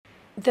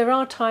There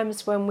are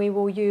times when we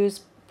will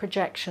use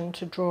projection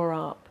to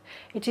draw up.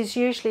 It is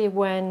usually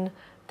when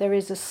there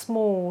is a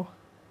small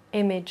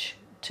image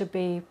to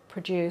be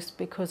produced,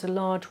 because a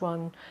large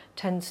one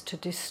tends to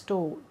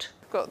distort.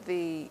 We've got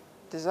the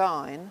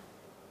design,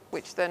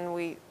 which then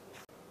we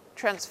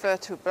transfer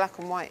to a black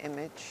and white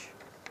image.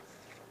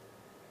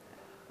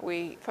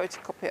 We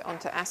photocopy it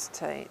onto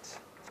acetate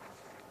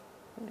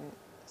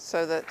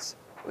so that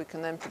we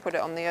can then put it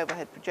on the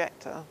overhead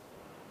projector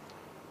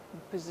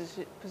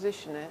and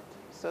position it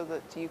so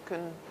that you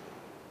can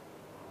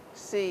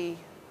see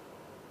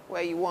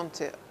where you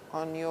want it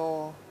on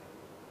your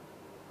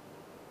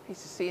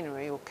piece of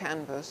scenery or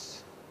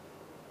canvas,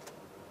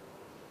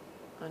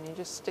 and you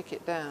just stick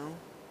it down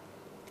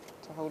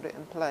to hold it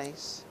in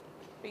place.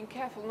 Being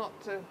careful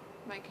not to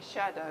make a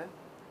shadow,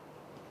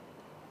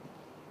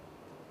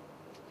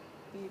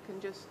 you can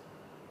just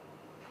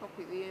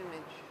copy the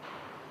image.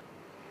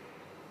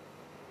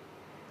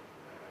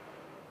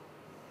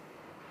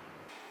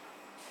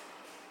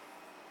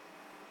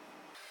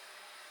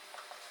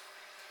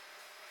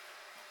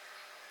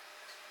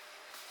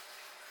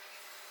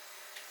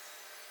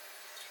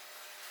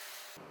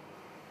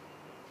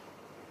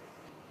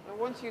 And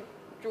once you've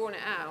drawn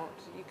it out,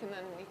 you can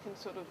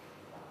sort of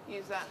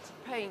use that to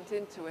paint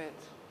into it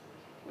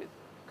with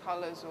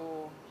colours,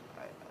 or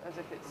as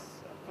if it's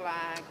a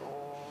flag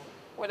or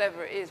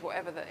whatever it is,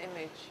 whatever the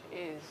image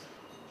is.